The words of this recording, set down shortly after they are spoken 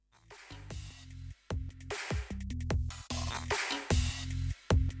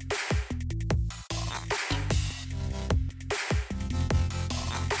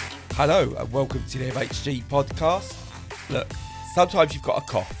Hello and welcome to the MHG podcast. Look, sometimes you've got a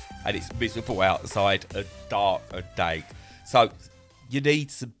cough and it's miserable outside and dark and dank. So you need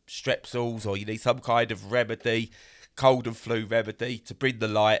some strepsils or you need some kind of remedy, cold and flu remedy to bring the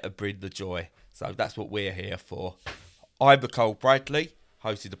light and bring the joy. So that's what we're here for. I'm Nicole Bradley,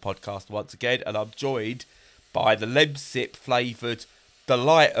 hosting the podcast once again, and I'm joined by the Lemsip flavoured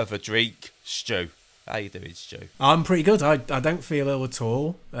delight of a drink, Stu. How you doing, Stu? I'm pretty good. I don't feel ill at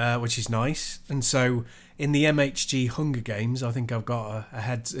all, which is nice. And so in the MHG Hunger Games, I think I've got a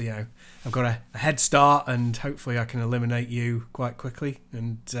head. I've got a head start, and hopefully I can eliminate you quite quickly.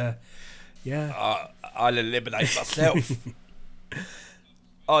 And I'll eliminate myself.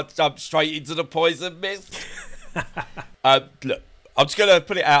 I'll jump straight into the poison mist. Look, I'm just going to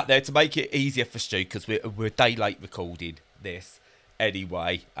put it out there to make it easier for Stu because we're a day late recording this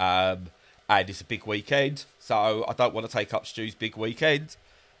anyway. And it's a big weekend, so I don't want to take up Stu's big weekend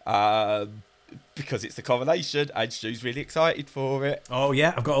because it's the coronation and Stu's really excited for it. Oh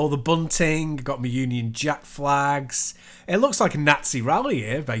yeah, I've got all the bunting, I've got my Union Jack flags. It looks like a Nazi rally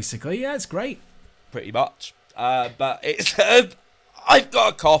here, basically. Yeah, it's great. Pretty much. But it's I've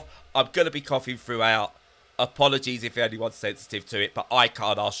got a cough. I'm going to be coughing throughout. Apologies if anyone's sensitive to it, but I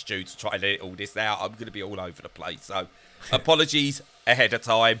can't ask Stu to try and edit all this out. I'm going to be all over the place. So apologies ahead of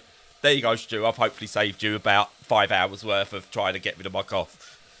time. There you go, Stu. I've hopefully saved you about 5 hours worth of trying to get rid of my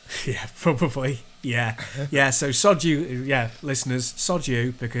cough. Yeah, probably. Yeah. So sod you, listeners, sod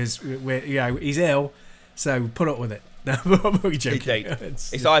you because he's ill. So put up with it. No, I'm only joking.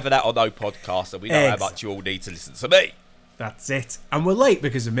 It's either that or no podcast, and we know how much you all need to listen to me. That's it. And we're late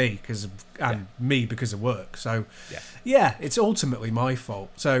because of me, me because of work. So yeah, it's ultimately my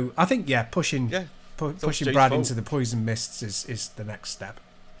fault. So I think pushing Brad into the poison mists is the next step.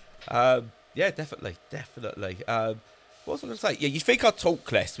 Definitely. What was I going to say? Yeah, you think I'd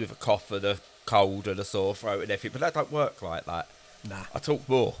talk less with a cough and a cold and a sore throat and everything, but that don't work like that. Nah. I talk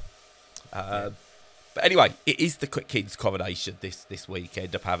more. But anyway, it is the King's coronation this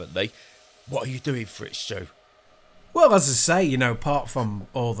weekend, apparently. What are you doing for it, Stu? Well, as I say, apart from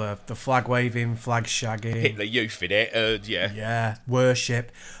all the flag waving, flag shagging, Hitler Youth in it, and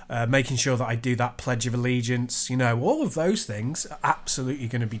worship, making sure that I do that Pledge of Allegiance, all of those things, are absolutely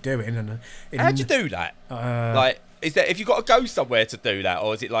going to be doing. And how'd you do that? Is that if you got to go somewhere to do that,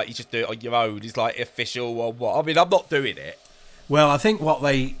 or is it like you just do it on your own? Is like official or what? I mean, I'm not doing it. Well, I think what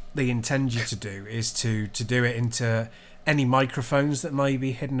they intend you to do is to do it into any microphones that may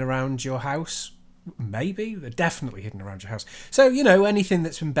be hidden around your house. Maybe they're definitely hidden around your house. So anything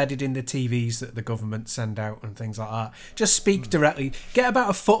that's embedded in the TVs that the government send out and things like that. Just speak directly. Get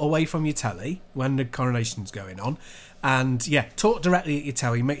about a foot away from your telly when the coronation's going on, and talk directly at your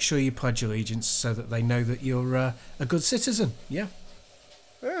telly. Make sure you pledge allegiance so that they know that you're a good citizen. Yeah.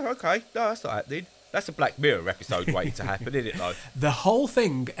 Yeah. Okay. No, that's not happening. That's a Black Mirror episode waiting to happen, isn't it? Though the whole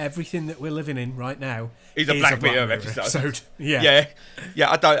thing, everything that we're living in right now, is a Black Mirror episode. Yeah.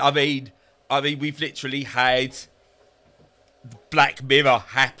 I mean, we've literally had Black Mirror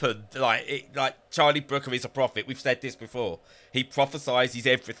happen. Like Charlie Brooker is a prophet. We've said this before. He prophesies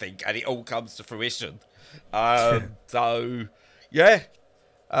everything, and it all comes to fruition. The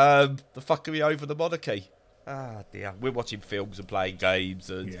fuckery over the monarchy. Ah, dear. We're watching films and playing games,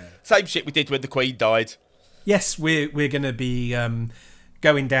 and same shit we did when the Queen died. Yes, we're going to be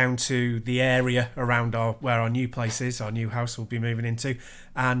going down to the area around where our new place is, our new house we'll be moving into,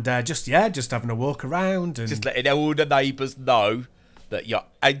 and just having a walk around and just letting all the neighbours know that you're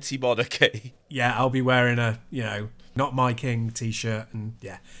anti-monarchy. Yeah, I'll be wearing a Not My King t-shirt and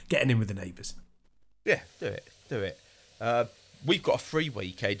getting in with the neighbours. Yeah, do it. We've got a free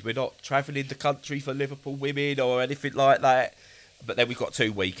weekend. We're not travelling the country for Liverpool women or anything like that, but then we've got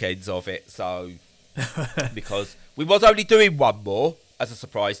 2 weekends of it. So because we was only doing one more as a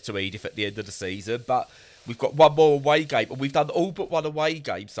surprise to Edith at the end of the season, but we've got one more away game, and we've done all but one away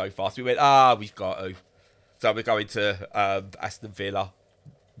game so far. So we went, we've got to. So we're going to Aston Villa,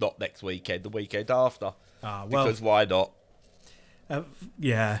 not next weekend, the weekend after. Because why not?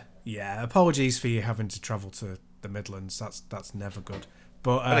 Apologies for you having to travel to the Midlands. That's never good.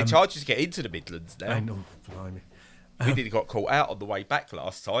 But they charge you to get into the Midlands now. I know, blimey. We nearly got caught out on the way back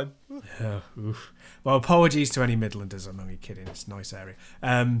last time. Well, apologies to any Midlanders. I'm only kidding. It's a nice area.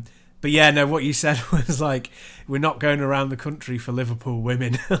 But what you said was like, we're not going around the country for Liverpool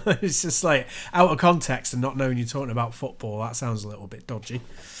women. It's just like out of context and not knowing you're talking about football. That sounds a little bit dodgy.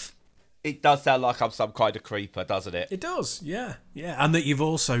 It does sound like I'm some kind of creeper, doesn't it? It does, yeah. And that you've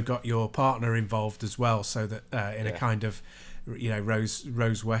also got your partner involved as well, so that in a kind of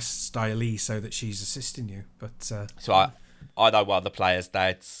Rose West style, so that she's assisting you. But so I know one of the players'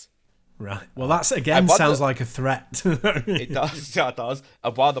 dads Right. Well, that's again And one sounds that- like a threat. It does, it does.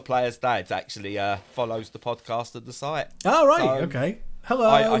 And one of the players' dads actually follows the podcast and the site. Oh, right. So Okay. Hello.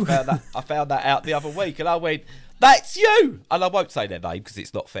 I found that out the other week, and I went, "That's you!" And I won't say their name because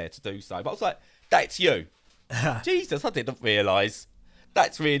it's not fair to do so. But I was like, "That's you." Jesus, I didn't realise.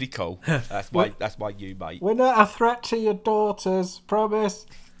 That's really cool. That's my you, mate. We're not a threat to your daughters, promise.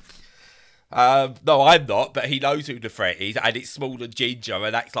 No, I'm not, but he knows who the threat is, and it's small and ginger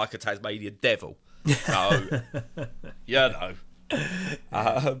and acts like a Tasmanian devil. So, you know.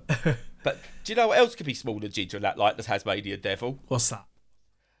 But do you know what else could be small and ginger and act like the Tasmanian devil? What's that?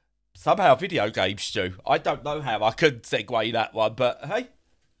 Somehow video games, Stu. I don't know how. I couldn't segue that one, but hey,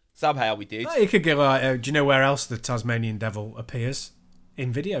 somehow we did. Oh, you could go like, do you know where else the Tasmanian devil appears?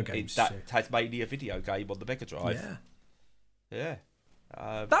 In video games. In that Tasmania video game on the Mega Drive. Yeah.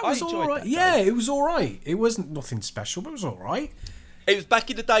 That was all right. Yeah, it was all right. It wasn't nothing special, but it was all right. It was back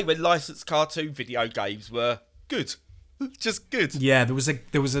in the day when licensed cartoon video games were good. Just good. Yeah, there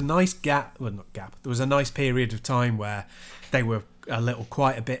was a nice gap. Well, not gap. There was a nice period of time where they were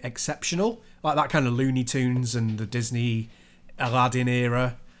quite a bit exceptional, like that kind of Looney Tunes and the Disney Aladdin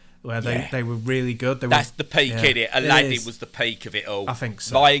era, where they were really good. That's the peak, innit? it? Aladdin was the peak of it all. I think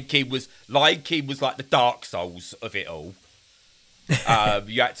so. Lion King was like the Dark Souls of it all.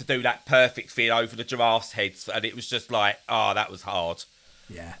 You had to do that perfect thing over the giraffes' heads, and it was just like, that was hard.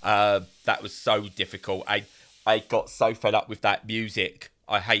 Yeah. That was so difficult. I got so fed up with that music.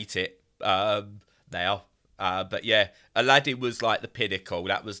 I hate it now. But yeah, Aladdin was like the pinnacle.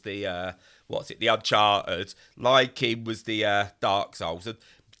 That was the the Uncharted. Lion King was the Dark Souls, and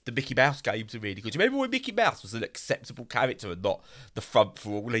the Mickey Mouse games are really good. Do you remember when Mickey Mouse was an acceptable character and not the front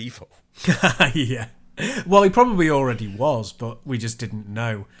for all evil? Yeah. Well, he probably already was, but we just didn't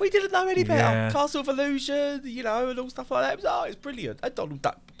know. We didn't know any better. Yeah. Castle of Illusion, and all stuff like that. It's brilliant. And Donald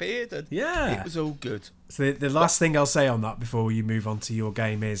Duck appeared, and it was all good. So the last thing I'll say on that before you move on to your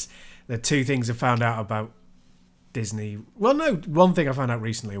game is the two things I found out about Disney. Well, no, one thing I found out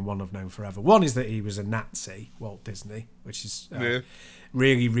recently and one I've known forever. One is that he was a Nazi, Walt Disney, which is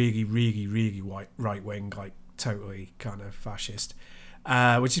really, really, really, really right wing, like totally kind of fascist,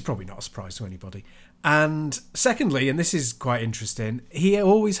 which is probably not a surprise to anybody. And secondly, and this is quite interesting, he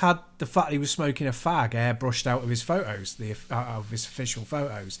always had the fact he was smoking a fag airbrushed out of his photos, out of his official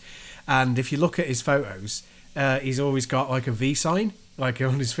photos. And if you look at his photos, he's always got like a V sign, like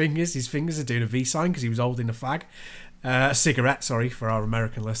on his fingers. His fingers are doing a V sign because he was holding a fag, a cigarette. Sorry for our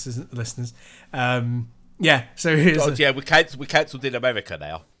American listeners. Yeah, so we cancelled in America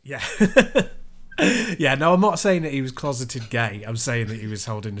now. Yeah. Yeah, no, I'm not saying that he was closeted gay. I'm saying that he was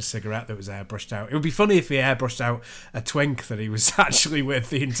holding a cigarette that was airbrushed out. It would be funny if he airbrushed out a twink that he was actually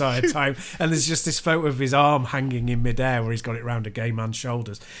with the entire time, and there's just this photo of his arm hanging in midair where he's got it round a gay man's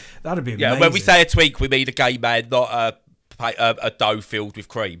shoulders. That'd be amazing. Yeah, when we say a twink, we mean a gay man, not a dough filled with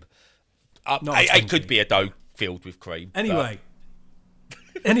cream. It could be a dough filled with cream. Anyway,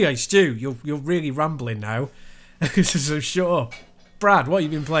 Stu, you're really rambling now. So sure, Brad, what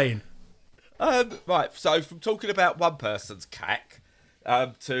have you been playing? Right, so from talking about one person's cack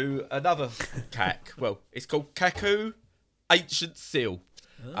to another cack. Well, it's called Kaku Ancient Seal.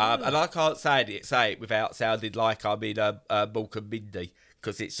 And I can't say it without sounding like I'm in Mork and Mindy,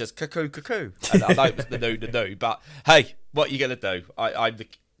 because it's just cuckoo. And I know it was the new, but hey, what are you going to do? I'm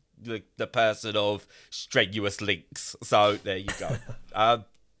the person of strenuous links, so there you go.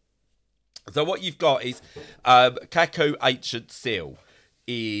 So what you've got is Kaku Ancient Seal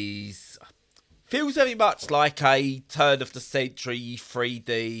feels very much like a turn of the century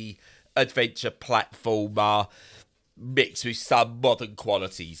 3D adventure platformer mixed with some modern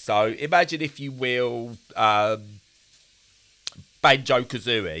qualities. So imagine, if you will,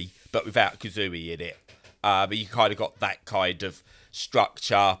 Banjo-Kazooie, but without Kazooie in it. You kind of got that kind of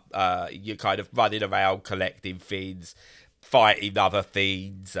structure. You're kind of running around collecting things, fighting other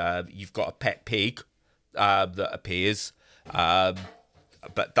things. You've got a pet pig that appears.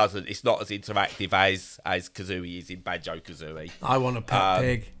 But it's not as interactive as Kazooie is in Banjo-Kazooie. I want a pet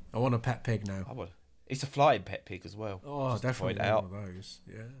pig. I want a pet pig now. It's a flying pet pig as well. Oh, definitely one of those.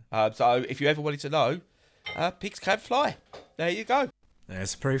 Yeah. So if you ever wanted to know, pigs can fly. There you go.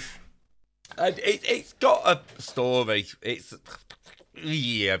 There's proof. And it's got a story. It's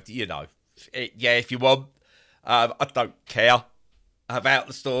if you want. I don't care about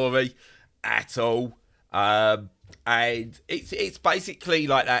the story at all. And it's basically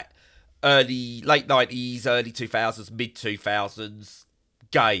like that late 90s, early 2000s, mid 2000s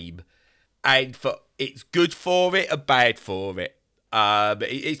game, and it's good for it and bad for it.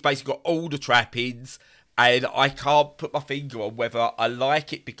 It's basically got all the trappings and I can't put my finger on whether I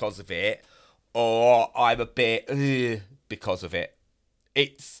like it because of it or I'm a bit because of it.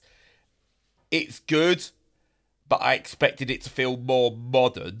 It's good, but I expected it to feel more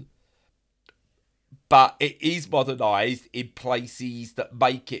modern. But it is modernised in places that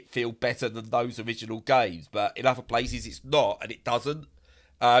make it feel better than those original games. But in other places, it's not, and it doesn't.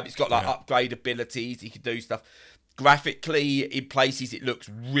 It's got like upgrade abilities. You can do stuff graphically. In places, it looks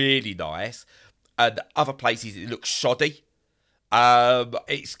really nice, and other places, it looks shoddy.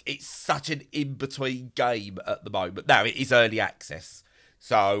 It's such an in between game at the moment. Now it is early access,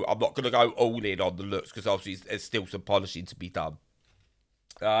 so I'm not going to go all in on the looks because obviously there's still some polishing to be done.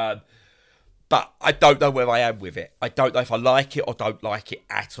 But I don't know where I am with it. I don't know if I like it or don't like it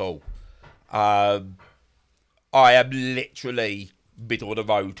at all. I am literally middle of the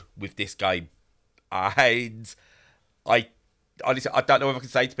road with this game. And I honestly, I don't know if I can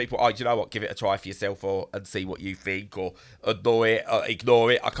say to people, oh, do you know what, give it a try for yourself and see what you think, or annoy it or ignore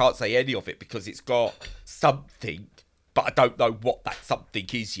it. I can't say any of it because it's got something, but I don't know what that something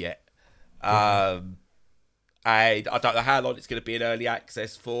is yet. And I don't know how long it's going to be in early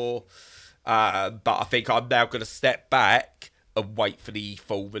access for. But I think I'm now going to step back and wait for the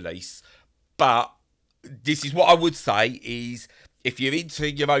full release. But this is what I would say is, if you're into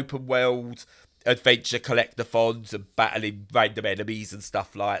your open world adventure collectathons and battling random enemies and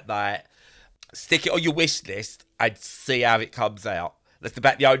stuff like that, stick it on your wish list and see how it comes out. That's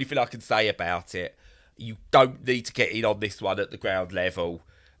about the only thing I can say about it. You don't need to get in on this one at the ground level.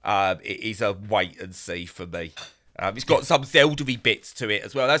 It is a wait and see for me. It's got some Zelda-y bits to it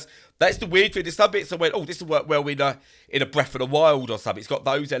as well. That's the weird thing. There's some bits I went, oh, this will work well in a Breath of the Wild or something. It's got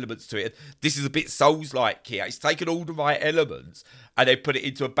those elements to it. This is a bit Souls-like here. It's taken all the right elements and then put it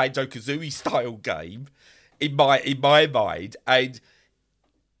into a Banjo-Kazooie style game in my mind, and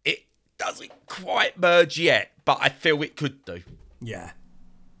it doesn't quite merge yet, but I feel it could do. Yeah.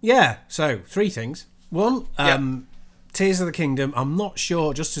 So 3 things. One, Tears of the Kingdom. I'm not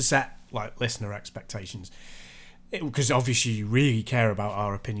sure, just to set like listener expectations, because obviously you really care about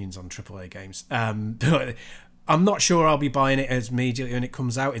our opinions on AAA games. I'm not sure I'll be buying it as immediately when it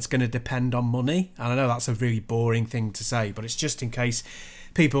comes out. It's going to depend on money. And I know that's a really boring thing to say, but it's just in case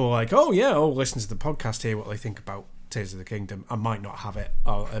people are like, oh yeah, I'll listen to the podcast, hear what they think about Tears of the Kingdom. I might not have it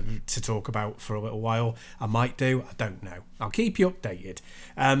to talk about for a little while. I might do. I don't know. I'll keep you updated.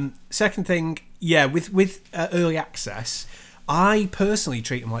 Second thing, with early access, I personally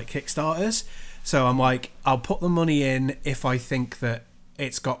treat them like Kickstarters. So I'm like, I'll put the money in if I think that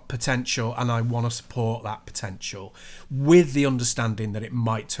it's got potential and I want to support that potential, with the understanding that it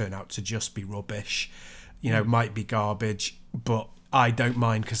might turn out to just be rubbish, might be garbage, but I don't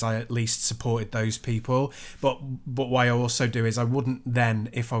mind because I at least supported those people. But what I also do is I wouldn't then,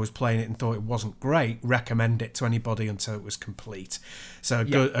 if I was playing it and thought it wasn't great, recommend it to anybody until it was complete. So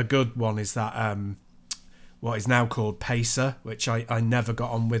a good one is that what is now called Pacer, which I never got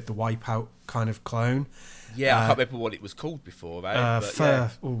on with, the Wipeout kind of clone. Yeah, I can't remember what it was called before, right?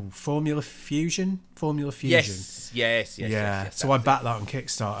 Formula Fusion? Yes. So I backed that on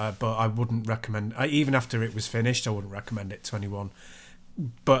Kickstarter, but I wouldn't recommend, even after it was finished, I wouldn't recommend it to anyone.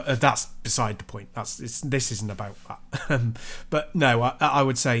 But that's beside the point. This isn't about that. But no, I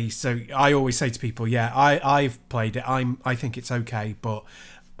would say, so I always say to people, I've played it, I think it's okay, but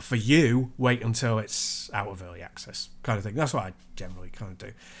for you, wait until it's out of early access, kind of thing. That's what I generally kind of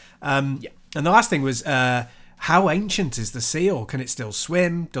do. And the last thing was, how ancient is the seal? Can it still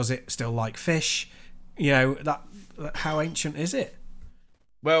swim? Does it still like fish? How ancient is it?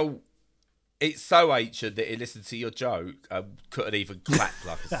 Well, it's so ancient that it listened to your joke and couldn't even clap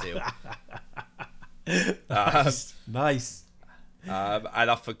like a seal. Nice.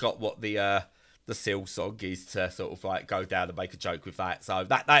 And I forgot what the seal song is to sort of like go down and make a joke with that. So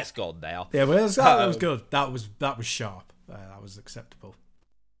that's gone now. Yeah, well, that was good. That was sharp. That was acceptable.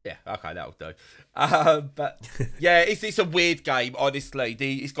 Yeah, okay, that'll do. But yeah, it's a weird game, honestly.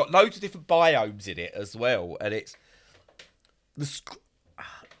 It's got loads of different biomes in it as well, and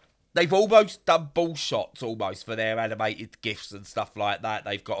they've almost done bull shots almost for their animated GIFs and stuff like that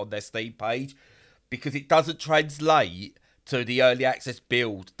they've got on their Steam page, because it doesn't translate to the early access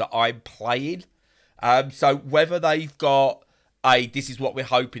build that I'm playing. So whether they've got this is what we're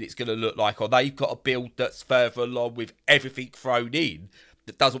hoping it's going to look like, or they've got a build that's further along with everything thrown in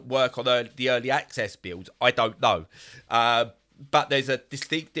that doesn't work on the early access builds, I don't know. But there's a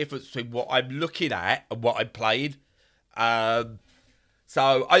distinct difference between what I'm looking at and what I'm playing.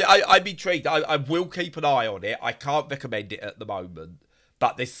 So I'm intrigued. I will keep an eye on it. I can't recommend it at the moment,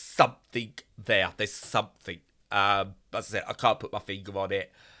 but there's something there. There's something. As I said, I can't put my finger on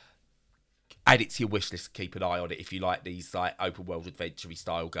it. add it to your wish list. Keep an eye on it if you like these like open world adventure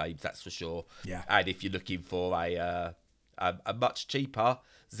style games. That's for sure. Yeah. And if you're looking for a much cheaper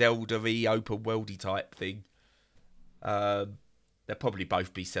Zelda-y open worldy type thing, they'll probably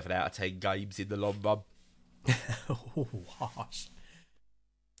both be 7 out of 10 games in the long run. Oh, harsh.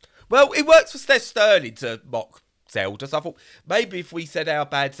 Well, it works for Steph Sterling to mock Zelda. So I thought maybe if we said how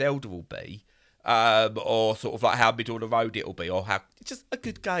bad Zelda will be, or sort of like how middle of the road it'll be, or how it's just a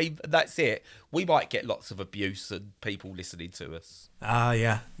good game and that's it, we might get lots of abuse and people listening to us.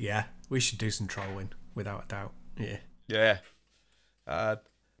 Yeah. We should do some trolling, without a doubt. Yeah. Yeah.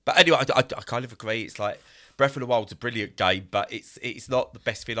 But anyway, I kind of agree. It's like Breath of the Wild's a brilliant game, but it's not the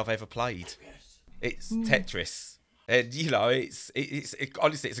best thing I've ever played. It's Tetris. And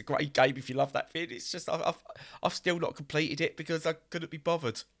honestly, it's a great game if you love that thing. It's just I've still not completed it because I couldn't be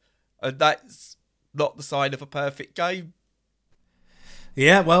bothered, and that's not the sign of a perfect game.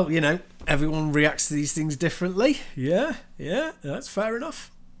 Yeah, well, everyone reacts to these things differently. Yeah, that's fair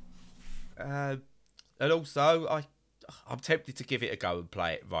enough. And also, I'm tempted to give it a go and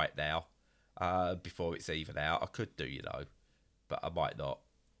play it right now, before it's even out. I could do, but I might not.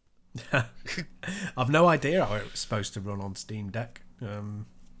 I've no idea how it was supposed to run on Steam Deck.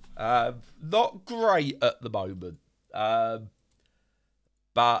 Not great at the moment.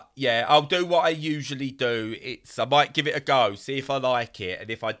 But yeah, I'll do what I usually do. I might give it a go, see if I like it,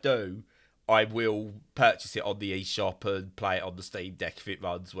 and if I do, I will purchase it on the eShop and play it on the Steam Deck if it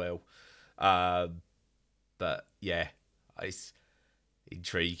runs well. But yeah, it's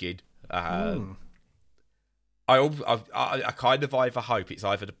intriguing. I kind of either hope it's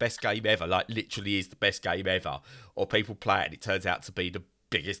either the best game ever, like literally is the best game ever, or people play it and it turns out to be the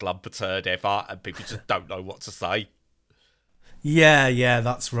biggest lump of turd ever, and people just don't know what to say. Yeah,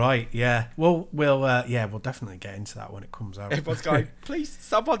 that's right. Yeah, well, we'll definitely get into that when it comes out. Everyone's going, please,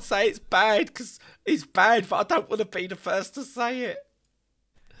 someone say it's bad because it's bad, but I don't want to be the first to say it.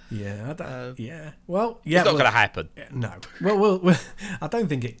 Yeah, Well, yeah, it's not going to happen. No. Well, I don't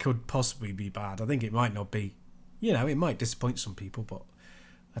think it could possibly be bad. I think it might not be. It might disappoint some people, but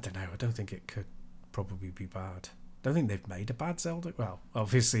I don't know. I don't think it could probably be bad. I don't think they've made a bad Zelda. Well,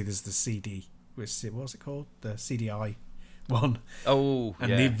 obviously there's the CD. What's it called? The CDI one. Oh,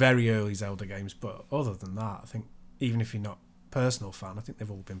 and the very early Zelda games. But other than that, I think even if you're not a personal fan, I think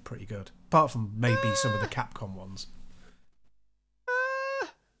they've all been pretty good. Apart from maybe some of the Capcom ones.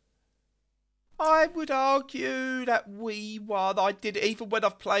 I would argue that Wii one, I did it, even when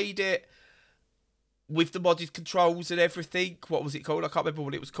I've played it with the modded controls and everything. What was it called? I can't remember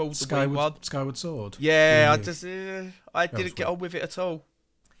what it was called. Skyward Sword. Yeah, I didn't get on with it at all.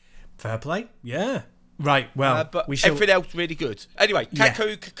 Fair play. Yeah. Right. Well, but everything else really good. Anyway,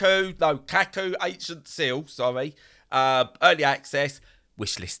 Kaku Ancient Seal. Sorry, early access.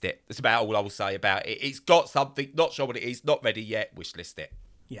 Wishlist it. That's about all I will say about it. It's got something. Not sure what it is. Not ready yet. Wishlist it.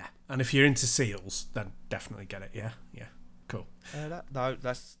 Yeah, and if you're into seals, then definitely get it. Yeah, cool. No,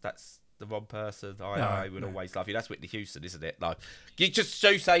 that's the wrong person. I would always love you. That's Whitney Houston, isn't it? No, you just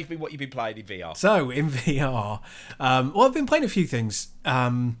save me what you've been playing in VR. So in VR, I've been playing a few things.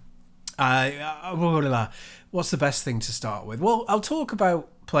 What's the best thing to start with? Well, I'll talk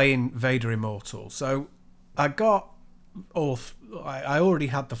about playing Vader Immortal. So I already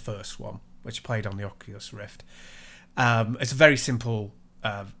had the first one, which I played on the Oculus Rift. It's a very simple.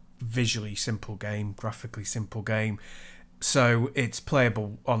 Visually simple game, graphically simple game, so it's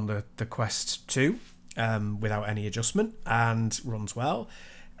playable on the Quest 2 without any adjustment and runs well.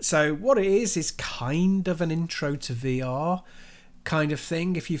 So what it is kind of an intro to VR kind of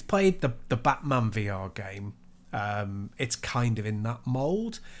thing. If you've played the Batman VR game, it's kind of in that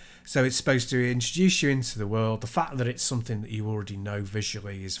mold. So it's supposed to introduce you into the world. The fact that it's something that you already know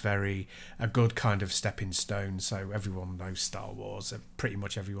visually is a good kind of stepping stone. So everyone knows Star Wars. Pretty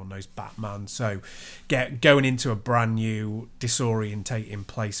much everyone knows Batman. So going into a brand new disorientating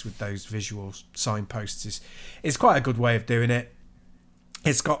place with those visual signposts is quite a good way of doing it.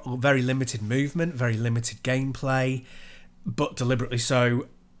 It's got very limited movement, very limited gameplay, but deliberately so.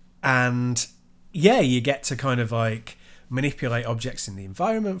 And yeah, you get to kind of like manipulate objects in the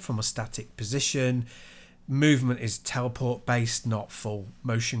environment from a static position. Movement is teleport based, not full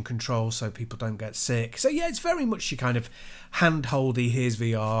motion control, so people don't get sick. So yeah, it's very much your kind of hand-holdy, here's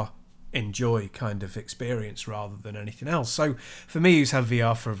VR, enjoy kind of experience rather than anything else. So for me, who's had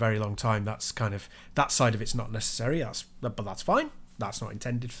VR for a very long time, that's kind of, that side of it's not necessary. But that's fine. That's not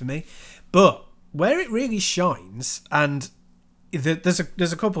intended for me. But where it really shines, and there's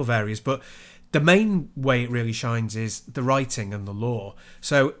a couple of areas, but the main way it really shines is the writing and the lore.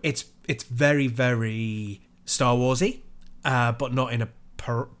 So it's very, very Star Warsy, but not in a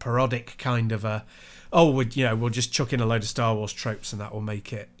parodic kind of we'll just chuck in a load of Star Wars tropes and that will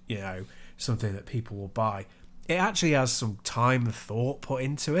make it, something that people will buy. It actually has some time and thought put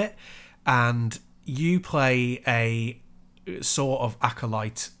into it, and you play a sort of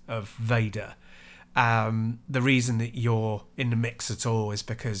acolyte of Vader. The reason that you're in the mix at all is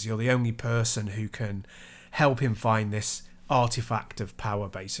because you're the only person who can help him find this artifact of power,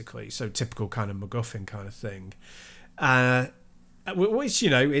 basically. So typical kind of MacGuffin kind of thing. Which,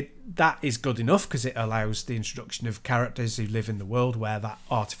 that is good enough because it allows the introduction of characters who live in the world where that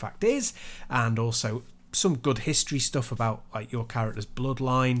artifact is, and also some good history stuff about like your character's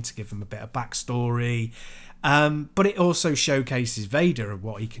bloodline to give them a bit of backstory. But it also showcases Vader and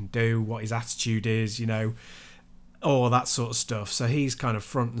what he can do, what his attitude is, all that sort of stuff. So he's kind of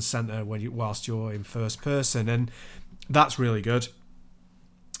front and center whilst you're in first person, and that's really good.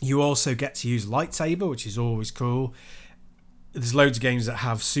 You also get to use lightsaber, which is always cool. There's loads of games that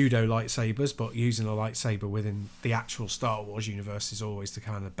have pseudo lightsabers, but using a lightsaber within the actual Star Wars universe is always the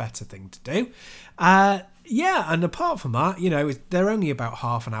kind of better thing to do. And apart from that, they're only about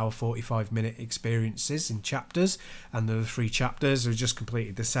half an hour, 45-minute experiences in chapters, and there are 3 chapters. We've just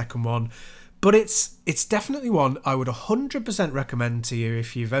completed the second one. But it's definitely one I would 100% recommend to you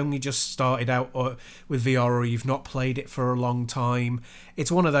if you've only just started out with VR or you've not played it for a long time.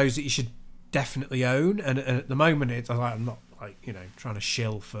 It's one of those that you should definitely own, and at the moment I'm not trying to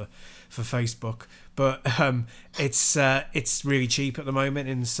shill for Facebook, but it's really cheap at the moment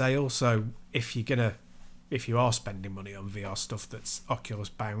in the sale. So if you are spending money on VR stuff that's Oculus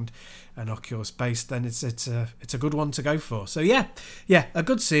bound and Oculus based, then it's a good one to go for. So yeah, a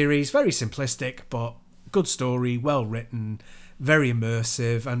good series, very simplistic but good story, well written, very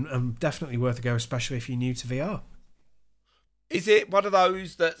immersive, and definitely worth a go, especially if you're new to VR. Is it one of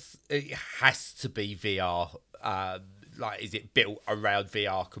those it has to be VR? Is it built around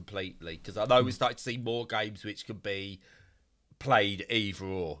VR completely? Because I know we're starting to see more games which can be played either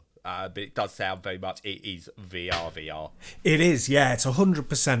or. But it does sound very much it is VR. It is, yeah. It's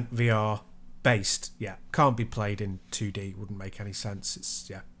 100% VR based. Yeah, can't be played in 2D. Wouldn't make any sense. It's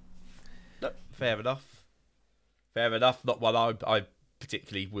No, fair enough. Not one I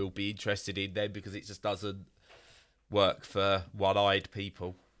particularly will be interested in then, because it just doesn't work for one-eyed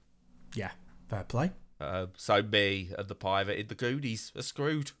people. Yeah, fair play. So me and the pirate in the Goonies are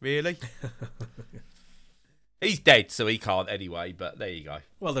screwed, really. He's dead, so he can't anyway, but there you go.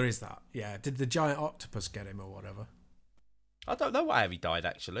 Well, there is that. Yeah. Did the giant octopus get him or whatever? I don't know how he died,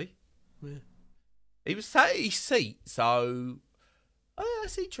 actually. Yeah. He was sat at his seat, so... Oh,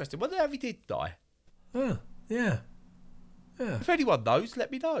 that's interesting. Wonder how he did die. Oh, yeah. If anyone knows,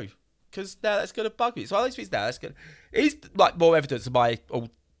 let me know. Because now that's going to bug me. So I think now that's going to... It's like more evidence of my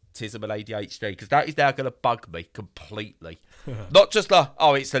autism and ADHD, because that is now going to bug me completely. Not just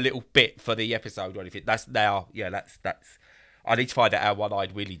it's a little bit for the episode or anything. That's now, that's. I need to find out how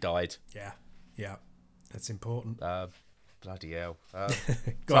One-Eyed Willie died. Yeah, that's important. Bloody hell.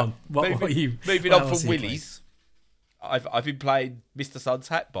 Go on. What are you? Moving on from Willie's, I've been playing Mr. Sun's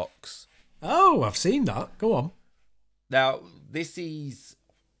Hatbox. Oh, I've seen that. Go on. Now this is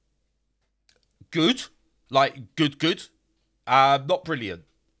good, good. Not brilliant,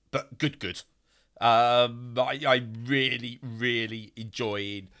 but good. I'm really, really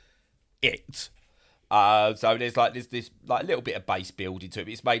enjoying it. So there's this little bit of base building to it.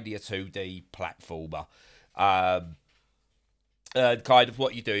 It's mainly a 2D platformer. Kind of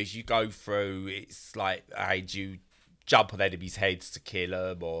what you do is you go through. It's and you jump on enemies' heads to kill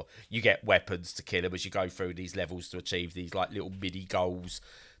them, or you get weapons to kill them as you go through these levels to achieve these little mini goals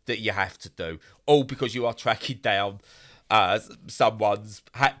that you have to do. All because you are tracking down someone's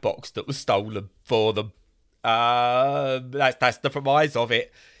hat box that was stolen for them. That's the premise of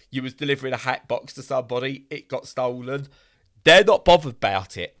it. You was delivering a hat box to somebody, it got stolen. They're not bothered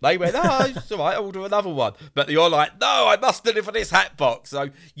about it. They went, it's all right, I'll order another one. But you're like, no, I must deliver this hat box. So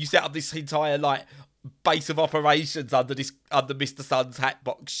you set up this entire base of operations under Mr. Sun's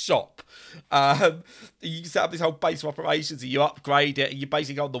Hatbox shop. You set up this whole base of operations and you upgrade it and you're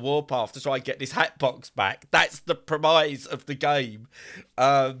basically on the warpath to try and get this Hatbox back. That's the premise of the game.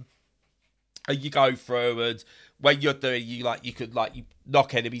 And you go through, and when you're doing, you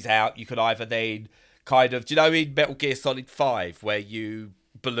knock enemies out. You can either then kind of, do you know in Metal Gear Solid 5 where you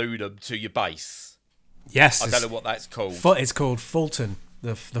balloon them to your base? Yes. I don't know what that's called. It's called Fulton,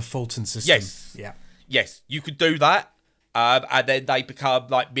 the Fulton system. Yes. Yeah. Yes, you could do that, and then they become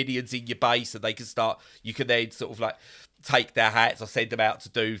minions in your base, and you can then sort of take their hats or send them out to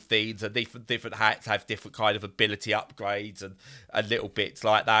do things, and different hats have different kind of ability upgrades and little bits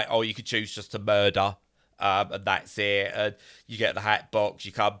like that. Or you could choose just to murder and that's it. And you get the hat box,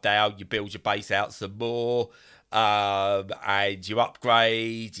 you come down, you build your base out some more, and you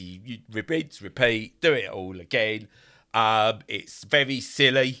upgrade, you rinse, repeat, do it all again. It's very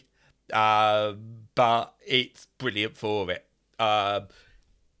silly, but it's brilliant for it.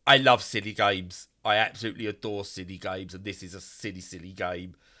 I love silly games. I absolutely adore silly games, and this is a silly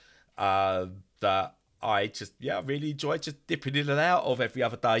game that I really enjoy just dipping in and out of every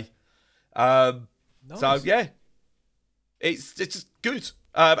other day. Nice. So yeah, it's just good.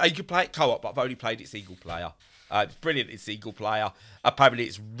 And you can play it co-op, but I've only played it single player. It's brilliant in single player. Apparently,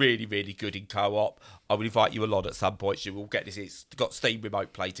 it's really, really good in co-op. I will invite you along at some point. You will get this. It's got Steam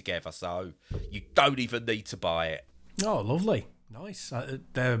Remote Play together, so you don't even need to buy it. Oh, lovely. Nice.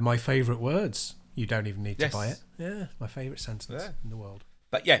 They're my favourite words. You don't even need to buy it. Yeah, my favourite sentence in the world.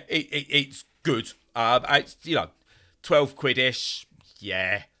 But yeah, it's good. It's £12 quid-ish.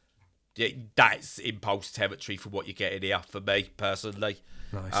 Yeah, that's impulse territory for what you're getting here for me personally.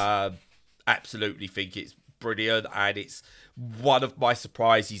 Nice. Absolutely think it's brilliant, and it's one of my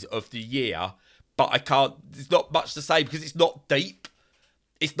surprises of the year. But I can't. There's not much to say because it's not deep.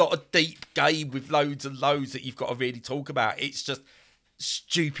 It's not a deep game with loads and loads that you've got to really talk about. It's just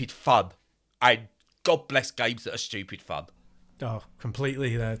stupid fun. And God bless games that are stupid fun. Oh,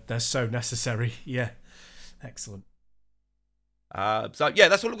 completely. They're so necessary. Yeah. Excellent. So, yeah,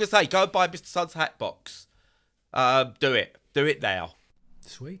 that's all I'm going to say. Go and buy Mr. Sun's hat box. Do it. Do it now.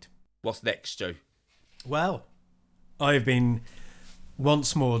 Sweet. What's next, Stu? Well, I've been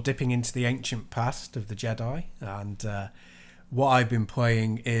once more dipping into the ancient past of the Jedi, and what I've been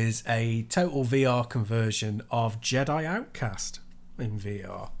playing is a total VR conversion of Jedi Outcast in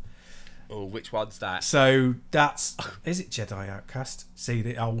VR. Oh, which one's that? So is it Jedi Outcast? See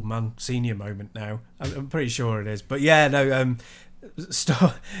the old man senior moment now. I'm pretty sure it is, but yeah, no.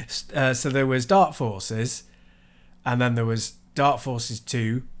 So there was Dark Forces, and then there was Dark Forces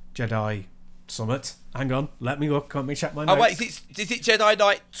 2 Jedi Summit. Hang on, let me look. Let me check my notes. Oh wait, is it Jedi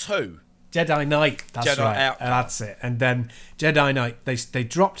Knight 2? Jedi Knight, that's Jedi right. Outcast. That's it. And then Jedi Knight, they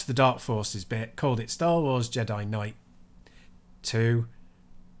dropped the Dark Forces bit, called it Star Wars Jedi Knight 2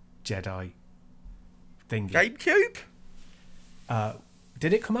 Jedi thingy. GameCube?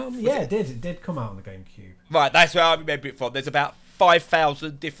 Did it come out? Yeah, it did. It did come out on the GameCube. Right, that's where I remember it from. There's about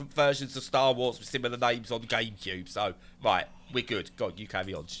 5,000 different versions of Star Wars with similar names on GameCube. So, right, we're good. God, you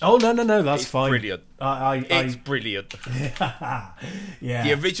carry on. Oh, no, that's fine. Brilliant. It's brilliant. Yeah.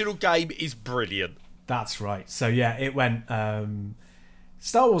 The original game is brilliant. That's right. So, yeah, it went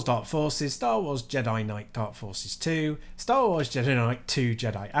Star Wars Dark Forces, Star Wars Jedi Knight Dark Forces 2, Star Wars Jedi Knight 2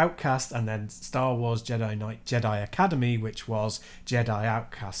 Jedi Outcast, and then Star Wars Jedi Knight Jedi Academy, which was Jedi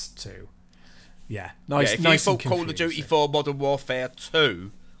Outcast 2. Yeah, nice. If nice you and thought Call of Duty 4 Modern Warfare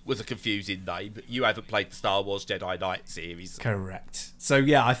 2 was a confusing name, you haven't played the Star Wars Jedi Knight series. Correct. So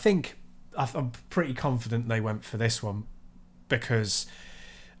yeah, I think I'm pretty confident they went for this one because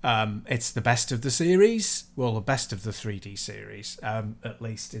it's the best of the series. Well, the best of the 3D series, at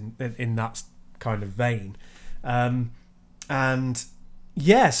least in that kind of vein. And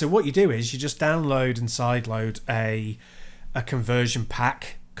yeah, so what you do is you just download and sideload a conversion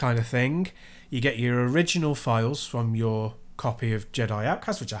pack kind of thing. You get your original files from your copy of Jedi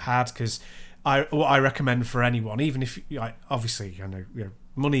Outcast, which I had, because what I recommend for anyone, even if obviously I know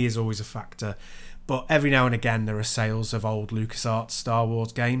money is always a factor, but every now and again there are sales of old LucasArts Star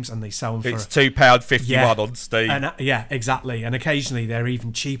Wars games, and they sell them for it's £2.51 on Steam. And, yeah, exactly. And occasionally they're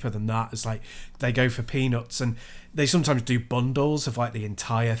even cheaper than that. It's like they go for peanuts, and they sometimes do bundles of like the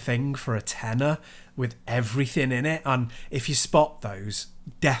entire thing for a tenner with everything in it. And if you spot those,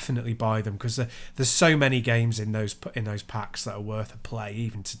 definitely buy them, because there's so many games in those packs that are worth a play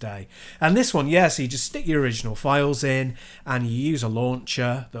even today. And this one, yeah, so you just stick your original files in and you use a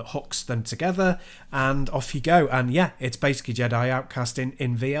launcher that hooks them together and off you go. And yeah, it's basically Jedi Outcast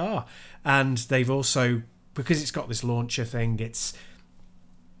in VR. And they've also, because it's got this launcher thing, it's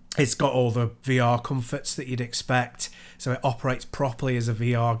got all the VR comforts that you'd expect, so it operates properly as a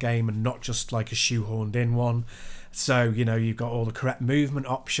VR game and not just like a shoehorned in one. So, you've got all the correct movement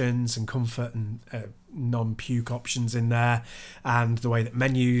options and comfort and non-puke options in there, and the way that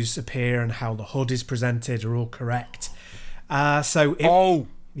menus appear and how the HUD is presented are all correct. Yeah. So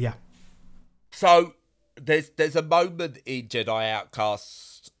there's a moment in Jedi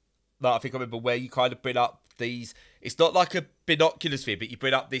Outcast that I think I remember where you kind of bring up these. It's not like a binoculars thing, but you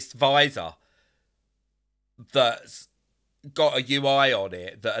bring up this visor that's got a UI on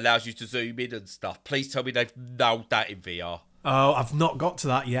it that allows you to zoom in and stuff. Please tell me they've nailed that in VR. Oh, I've not got to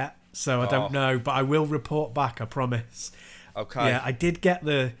that yet, so I don't know, but I will report back, I promise. Okay. Yeah, I did get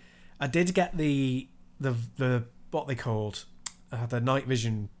the the what they called the night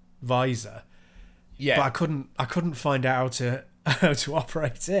vision visor. Yeah. But I couldn't find out how to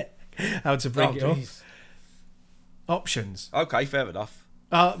operate it, how to bring it up. Options. Okay, fair enough.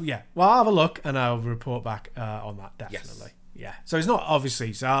 Yeah. Well, I'll have a look and I'll report back on that, definitely. Yes. Yeah. So it's not,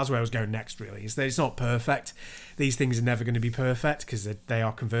 obviously, so that's where I was going next, really. Is that it's not perfect. These things are never going to be perfect because they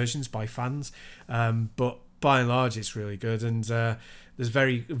are conversions by fans. But by and large, it's really good. And there's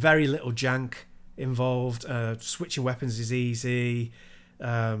very, very little jank involved. Switching weapons is easy.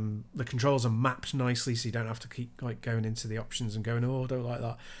 The controls are mapped nicely, so you don't have to keep going into the options and going, oh, I don't like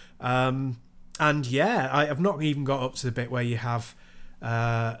that. And yeah, I've not even got up to the bit where you have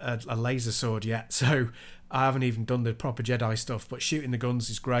a laser sword yet, so I haven't even done the proper Jedi stuff, but shooting the guns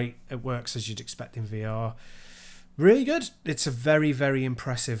is great. It works as you'd expect in VR. Really good. It's a very, very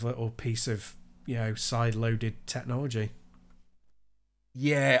impressive little piece of, side-loaded technology.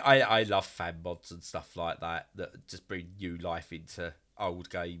 Yeah, I love fan mods and stuff like that just bring new life into old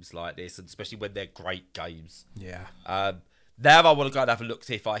games like this, and especially when they're great games. Yeah. Now I want to go and have a look,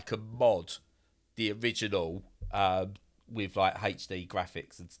 see if I can mod the original with like HD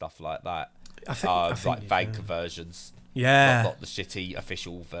graphics and stuff like that. I think like fan conversions. Yeah. Not the shitty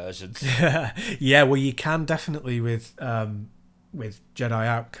official versions. Yeah, well, you can definitely with Jedi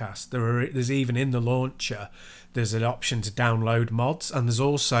Outcast. There's even in the launcher, there's an option to download mods, and there's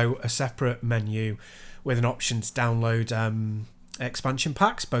also a separate menu with an option to download expansion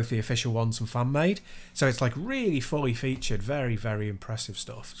packs, both the official ones and fan made. So it's like really fully featured, very, very impressive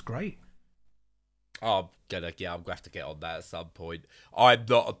stuff. It's great. I'm gonna have to get on that at some point. I'm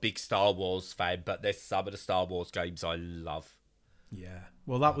not a big Star Wars fan, but there's some of the Star Wars games I love. Yeah,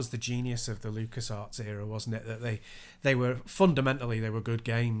 well, that was the genius of the LucasArts era, wasn't it? That they were fundamentally good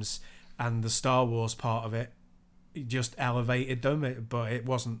games, and the Star Wars part of it just elevated them. But it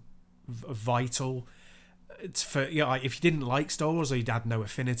wasn't vital. It's for if you didn't like Star Wars or you had no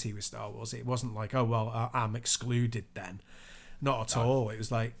affinity with Star Wars, it wasn't like, oh well, I'm excluded then. Not at all. It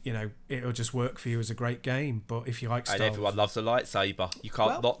was like, it'll just work for you as a great game. But if you like Star Wars... And everyone loves a lightsaber. You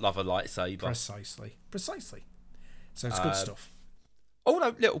can't not love a lightsaber. Precisely. So it's good stuff. Oh,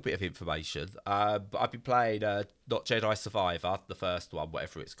 no, little bit of information. I've been playing not Jedi Survivor, the first one,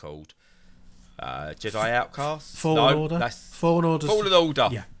 whatever it's called. Jedi Outcast? Fallen Order? Fallen Order.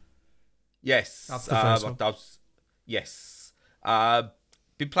 Yeah. Yes. That's the first one. Yes.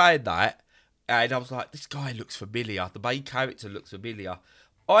 Been playing that. And I was like, this guy looks familiar. The main character looks familiar.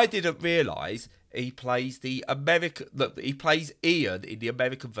 I didn't realise he plays the American. Look, he plays Ian in the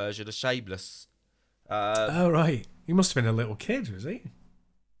American version of Shameless. Oh right, he must have been a little kid, was he?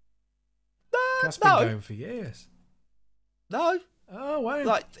 That's been going for years. No. Oh wow.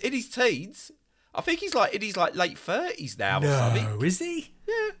 Like in his teens. I think he's like in his late 30s now or something. No, is he?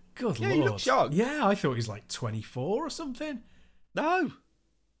 Yeah. Good lord. He looks young. Yeah, I thought he was like 24 or something.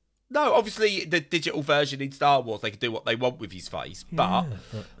 No, obviously the digital version in Star Wars, they can do what they want with his face. But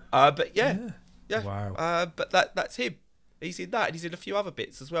yeah. Wow. But that's him. He's in that, and he's in a few other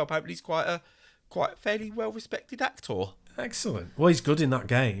bits as well. Apparently, he's quite fairly well respected actor. Excellent. Well, he's good in that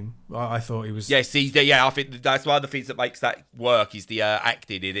game. I thought he was. Yes, I think that's one of the things that makes that work is the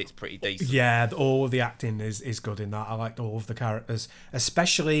acting in it's pretty decent. Yeah, all of the acting is good in that. I liked all of the characters,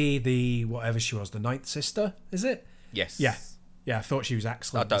 especially the whatever she was, the Ninth Sister. Is it? Yes. Yeah, I thought she was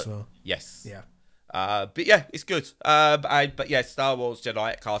excellent as well. Yes. Yeah. But yeah, it's good. But yeah, Star Wars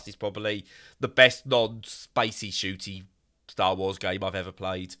Jedi Outcast is probably the best non-spacey shooty Star Wars game I've ever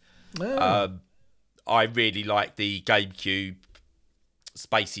played. Oh. I really like the GameCube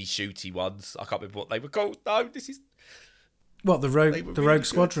spacey shooty ones. I can't remember what they were called. No, this is what the Rogue really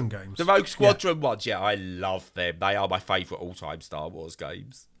Squadron games. The Rogue Squadron ones. Yeah, I love them. They are my favourite all-time Star Wars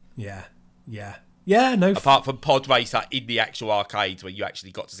games. Yeah. No. Apart from Pod Racer in the actual arcades, where you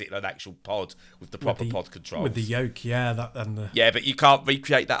actually got to sit in an actual pod with the proper pod controls. With the yoke, yeah. Yeah, but you can't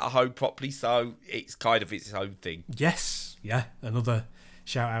recreate that at home properly, so it's kind of its own thing. Yes, yeah. Another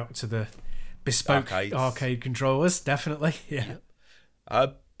shout out to the bespoke arcade controllers, definitely. Yeah.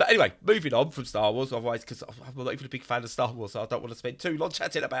 But anyway, moving on from Star Wars, otherwise, because I'm not even a big fan of Star Wars, so I don't want to spend too long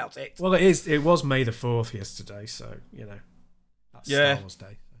chatting about it. Well, it was May the 4th yesterday, so, that's Star Wars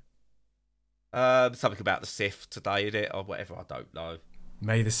Day. Something about the Sith today, in it, or whatever, I don't know.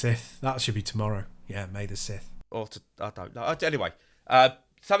 May the 6th. That should be tomorrow. Yeah, May the 6th. I don't know. Anyway,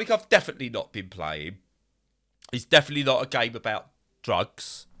 something I've definitely not been playing is definitely not a game about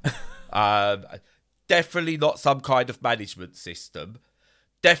drugs. Definitely not some kind of management system.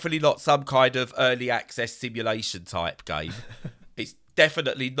 Definitely not some kind of early access simulation type game. It's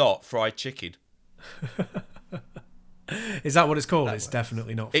definitely not fried chicken. Is that what it's called? That It's works.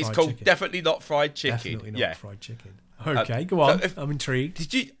 definitely not It's fried called chicken. Definitely Not Fried Chicken. Definitely not yeah. fried chicken. Okay, go on. I'm intrigued.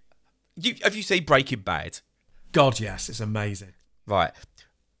 Did you have you seen Breaking Bad? God, yes, it's amazing. Right.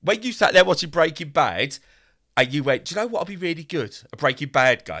 When you sat there watching Breaking Bad, and you went, do you know what would be really good? A Breaking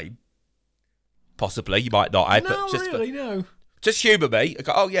Bad game? Possibly. You might not have, No, but just really, no. just humour me. I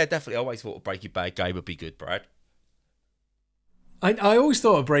go, oh yeah, definitely. I always thought a Breaking Bad game would be good, Brad. I always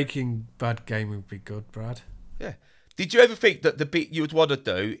thought a Breaking Bad game would be good, Brad. Yeah. Did you ever think that the bit you would want to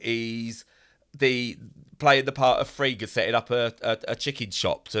do is the playing the part of Frigga setting up a chicken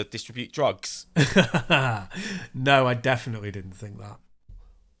shop to distribute drugs? No, I definitely didn't think that.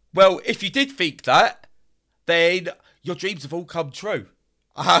 Well, if you did think that, then your dreams have all come true.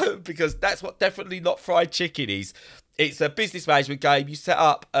 Because that's what Definitely Not Fried Chicken is. It's a business management game. You set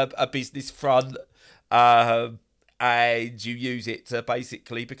up a business front and you use it to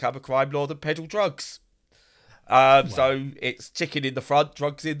basically become a crime lord and peddle drugs. Wow. So it's chicken in the front,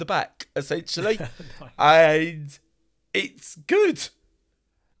 drugs in the back, essentially. Nice. And it's good.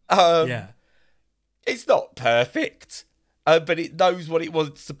 Yeah. It's not perfect, but it knows what it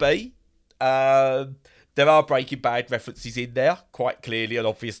wants to be. There are Breaking Bad references in there, quite clearly and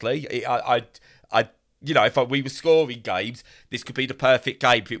obviously. You know, if we were scoring games, this could be the perfect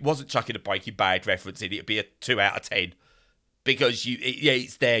game. If it wasn't chucking a Breaking Bad reference in, it'd be a 2 out of 10 because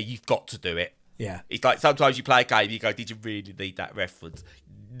it's there. You've got to do it. Yeah. It's like sometimes you play a game, you go, "Did you really need that reference?"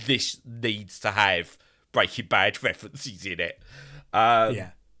 This needs to have Breaking Bad references in it. Yeah.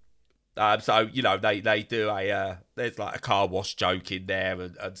 So you know they do there's like a car wash joke in there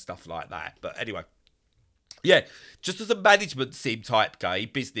and stuff like that. But anyway, yeah, just as a management sim type game,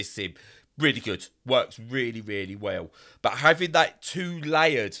 business sim, really good, works really really well. But having that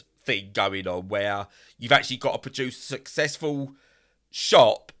 2-layered thing going on where you've actually got to produce a successful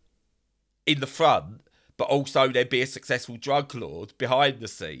shop in the front, but also there be a successful drug lord behind the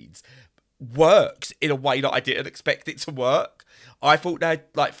scenes, works in a way that I didn't expect it to work. I thought they'd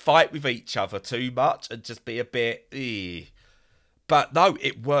like fight with each other too much and just be a bit, but no,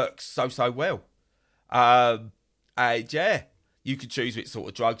 it works so well. And yeah, you can choose which sort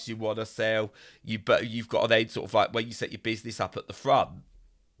of drugs you want to sell. But you've got to then sort of like when you set your business up at the front,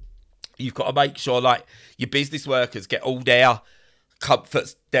 you've got to make sure like your business workers get all their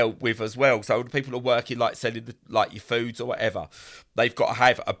comforts dealt with as well. So the people who are working like selling like your foods or whatever, they've got to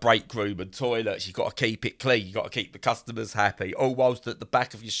have a break room and toilets. You've got to keep it clean. You've got to keep the customers happy. All whilst at the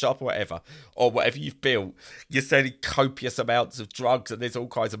back of your shop or whatever you've built, you're selling copious amounts of drugs and there's all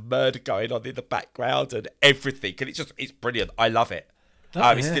kinds of murder going on in the background and everything. And it's brilliant. I love it.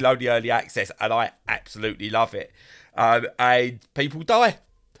 It's still only early access and I absolutely love it. And people die.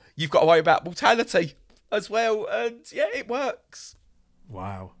 You've got to worry about mortality as well. And yeah, it works.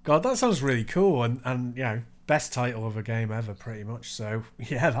 Wow. God, that sounds really cool and you know, best title of a game ever pretty much. So,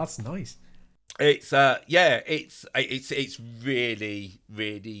 yeah, that's nice. It's it's really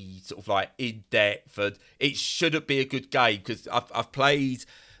really sort of like in depth and it shouldn't be a good game because I've played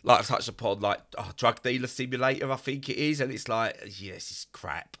like I've touched upon like Drug Dealer Simulator I think it is and it's like yeah, this is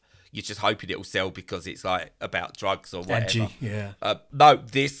crap. You're just hoping it'll sell because it's like about drugs or whatever. Edgy, yeah. No,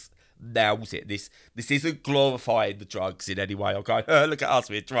 this nails it. This isn't glorifying the drugs in any way. I'm going, look at us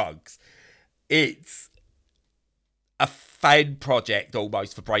with drugs. It's a fan project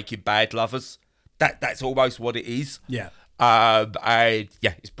almost for Breaking Bad lovers. That's almost what it is. Yeah. And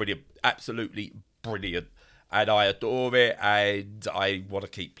yeah, it's brilliant. Absolutely brilliant. And I adore it and I want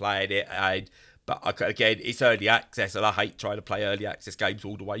to keep playing it. But again, it's early access and I hate trying to play early access games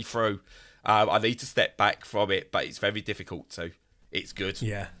all the way through. I need to step back from it, but it's very difficult to. It's good.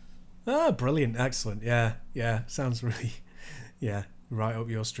 Yeah. Ah, brilliant. Excellent. Yeah. Yeah. Sounds really, yeah, right up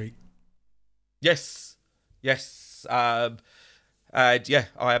your street. Yes. And yeah,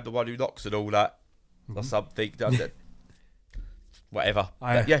 I am the one who knocks and all that. Or something. Whatever.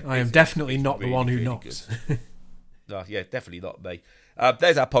 I am definitely not the one who knocks. No, yeah, definitely not me.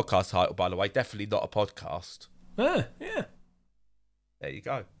 There's our podcast title, by the way. Definitely not a podcast. Ah, yeah. There you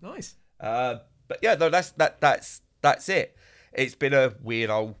go. Nice. But yeah, no, that's it. It's been a weird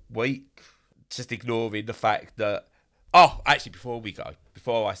old week. Just ignoring the fact that. Oh, actually,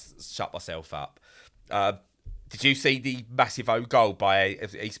 before I shut myself up, did you see the massive own goal by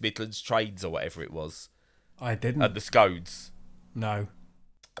East Midlands Trains or whatever it was? I didn't. And the Scones. No.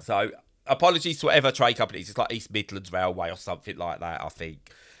 So apologies to whatever train companies. It's like East Midlands Railway or something like that, I think.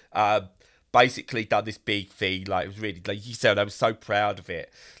 Basically done this big thing. Like it was really, like you said, I was so proud of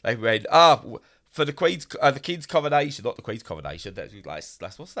it. They went, for the King's coronation, not the Queen's coronation.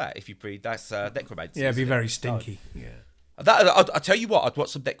 That's what's that? If you breathe, that's necromancy. Yeah, it'd be very stinky. No. Yeah. I'll tell you what, I'd watch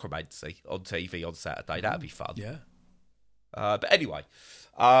some necromancy on TV on Saturday. That'd be fun. Yeah. But anyway,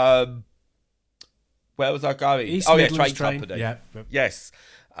 where was I going? East Oh, Midlands train company. Yeah. Yes.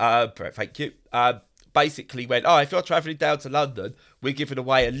 Brett, thank you. Basically went, if you're travelling down to London, we're giving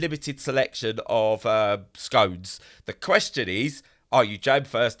away a limited selection of scones. The question is, are you jam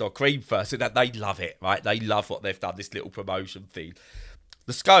first or cream first? And they love it, right? They love what they've done, this little promotion thing.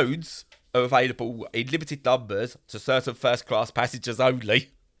 The scones are available in limited numbers to certain first-class passengers only.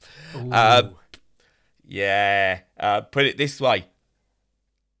 Put it this way.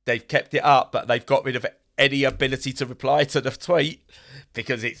 They've kept it up, but they've got rid of any ability to reply to the tweet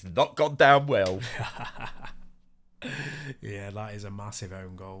because it's not gone down well. Yeah, that is a massive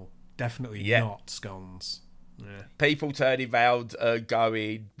own goal. Definitely not scones. Yeah. People turning round and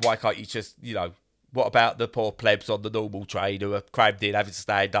going, why can't you just, what about the poor plebs on the normal train who are crammed in having to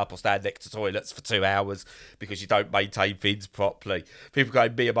stand up or stand next to toilets for 2 hours because you don't maintain things properly? People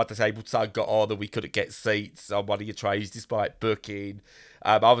going, me and my disabled son got on and we couldn't get seats on one of your trains despite booking.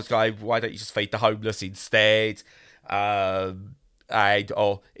 I was going, why don't you just feed the homeless instead? Or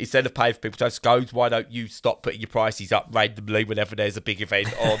instead of paying for people to have scones, why don't you stop putting your prices up randomly whenever there's a big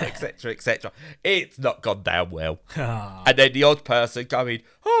event on, etc., etc. It's not gone down well. And then the odd person going,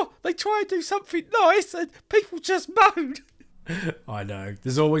 they try and do something nice and people just moan. I know.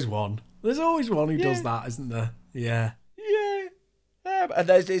 There's always one. There's always one who does that, isn't there? Yeah. Yeah. And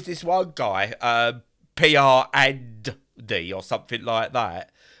there's this one guy, PR and D or something like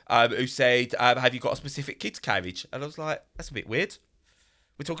that, who said, have you got a specific kids carriage? And I was like, that's a bit weird.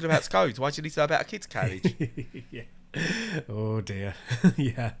 We're talking about scones. Why do you need to know about a kids carriage? Yeah. Oh dear.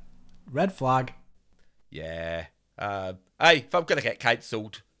 Yeah. Red flag. Yeah. Hey, if I'm going to get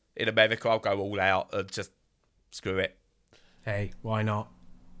cancelled in America, I'll go all out and just screw it. Hey, why not?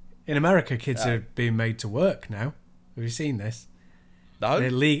 In America, kids are being made to work now. Have you seen this? No.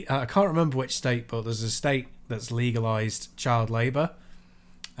 I can't remember which state, but there's a state that's legalised child labour.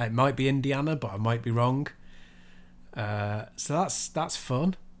 It might be Indiana, but I might be wrong. So that's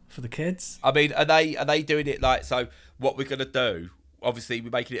fun for the kids. I mean, are they doing it like, so what we're going to do, obviously we're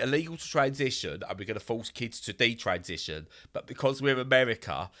making it illegal to transition and we're going to force kids to detransition, but because we're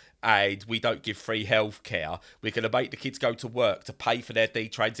America and we don't give free health care, we're going to make the kids go to work to pay for their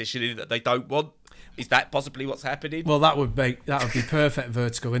detransitioning that they don't want. Is that possibly what's happening? Well, that would be perfect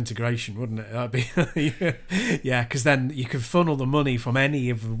vertical integration, wouldn't it? That'd be yeah, because then you could funnel the money from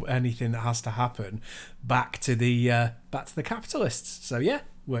anything that has to happen back to the capitalists. So yeah,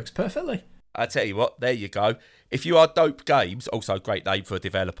 works perfectly. I tell you what, there you go. If you are Dope Games, also a great name for a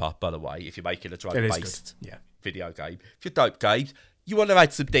developer, by the way, if you're making a drug-based video game. If you're Dope Games, you want to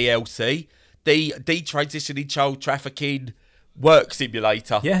add some DLC, the detransitioning child trafficking work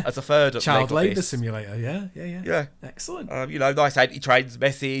simulator as a third child labour simulator. Yeah. Excellent. Nice anti-trans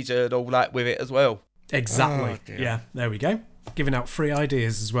message and all that with it as well. Exactly. Yeah, there we go. Giving out free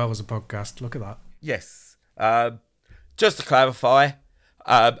ideas as well as a podcast. Look at that. Yes. Just to clarify,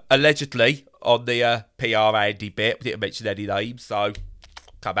 allegedly on the PR Andy bit, we didn't mention any names, so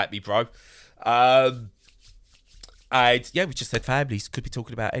come at me, bro. And yeah, we just said families. Could be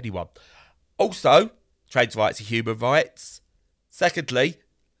talking about anyone. Also, trans rights are human rights. Secondly,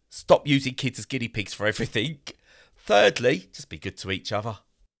 stop using kids as guinea pigs for everything. Thirdly, just be good to each other.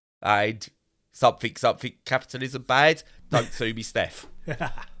 And something, capitalism bad, don't sue me, Steph.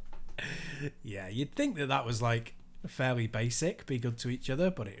 Yeah, you'd think that was like fairly basic, be good to each other,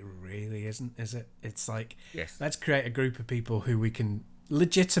 but it really isn't, is it? It's like, let's create a group of people who we can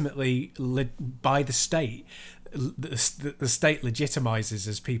legitimately, by the state, the state legitimizes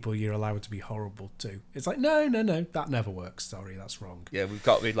as people you're allowed to be horrible to. It's like, no, that never works. Sorry, that's wrong. Yeah, we've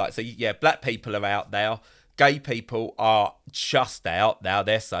got black people are out now. Gay people are just out now.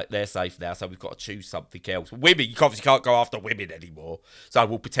 They're safe now, so we've got to choose something else. Women, you obviously can't go after women anymore. So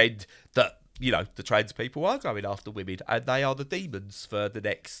we'll pretend that, the trans people are going after women and they are the demons for the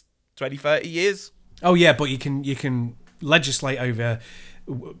next 20, 30 years. Oh, yeah, but you can legislate over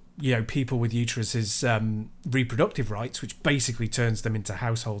people with uteruses reproductive rights, which basically turns them into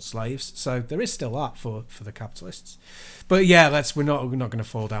household slaves. So there is still that for the capitalists. But yeah, we're not going to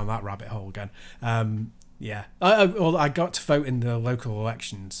fall down that rabbit hole again. Yeah, I got to vote in the local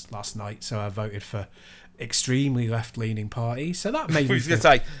elections last night, so I voted for extremely left-leaning party. So that made me. I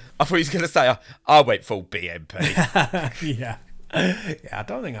thought he was going to say I went full BNP. Yeah. Yeah, I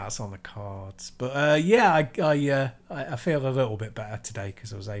don't think that's on the cards, but I feel a little bit better today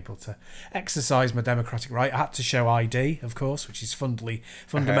because I was able to exercise my democratic right. I had to show ID, of course, which is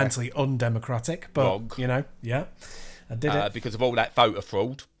fundamentally undemocratic, but wrong. I did it because of all that voter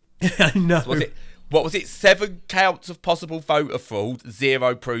fraud. I know. What was it? 7 counts of possible voter fraud,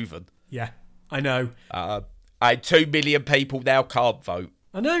 0 proven. Yeah, I know. And 2 million people now can't vote.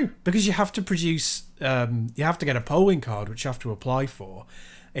 I know, because you have to produce, you have to get a polling card, which you have to apply for.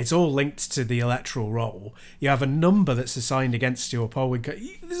 It's all linked to the electoral roll. You have a number that's assigned against your polling card.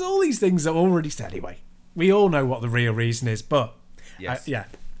 There's all these things that are already said anyway. We all know what the real reason is, but Yes.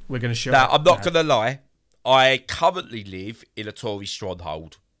 we're going to show. Now, I'm not going to lie. I currently live in a Tory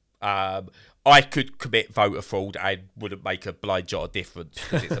stronghold. I could commit voter fraud and wouldn't make a blind jot of difference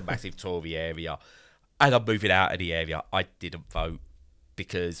because it's a massive Tory area. And I'm moving out of the area. I didn't vote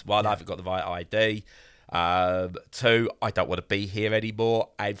because, one, I haven't got the right ID. 2, I don't want to be here anymore.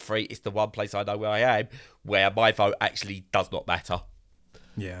 And 3, it's the one place I know where I am where my vote actually does not matter.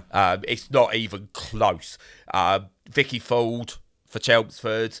 Yeah. It's not even close. Vicky Ford for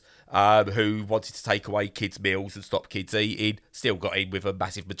Chelmsford, who wanted to take away kids' meals and stop kids eating, still got in with a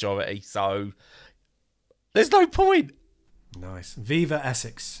massive majority. So there's no point. Nice. Viva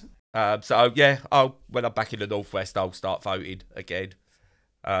Essex. So yeah, when I'm back in the Northwest, I'll start voting again.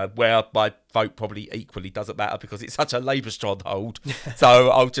 Where my vote probably equally doesn't matter because it's such a Labour stronghold.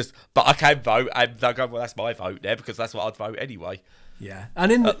 So but I can vote, and they'll go, well, that's my vote there because that's what I'd vote anyway. Yeah,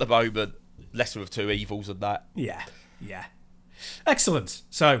 and at the moment, lesser of two evils than that. Yeah. Excellent.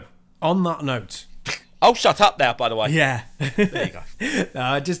 So, on that note... Oh, shut up now, by the way. Yeah. There you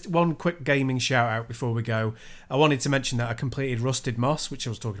go. Just one quick gaming shout-out before we go. I wanted to mention that I completed Rusted Moss, which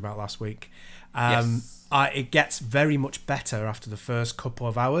I was talking about last week. Yes. It gets very much better after the first couple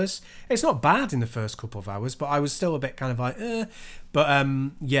of hours. It's not bad in the first couple of hours, but I was still a bit kind of like, But,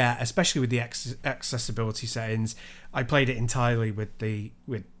 especially with the accessibility settings, I played it entirely with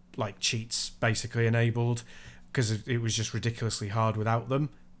cheats basically enabled, because it was just ridiculously hard without them.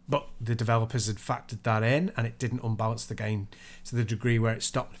 But the developers had factored that in, and it didn't unbalance the game to the degree where it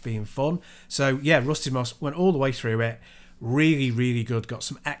stopped being fun. So yeah, Rusted Moss went all the way through it. Really, really good. Got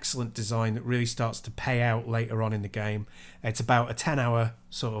some excellent design that really starts to pay out later on in the game. It's about a 10-hour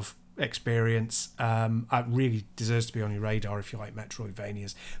sort of experience. It really deserves to be on your radar if you like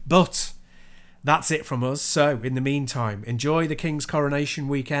Metroidvanias. But that's it from us. So, in the meantime, enjoy the King's Coronation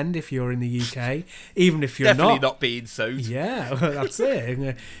weekend if you're in the UK. Even if you're Definitely not being sued. Yeah, that's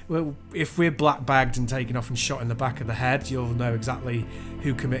it. Well, if we're black bagged and taken off and shot in the back of the head, you'll know exactly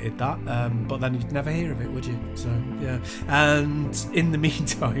who committed that. But then you'd never hear of it, would you? So, yeah. And in the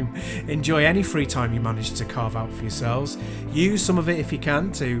meantime, enjoy any free time you manage to carve out for yourselves. Use some of it if you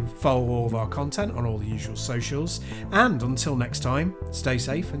can to follow all of our content on all the usual socials. And until next time, stay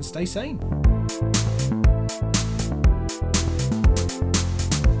safe and stay sane.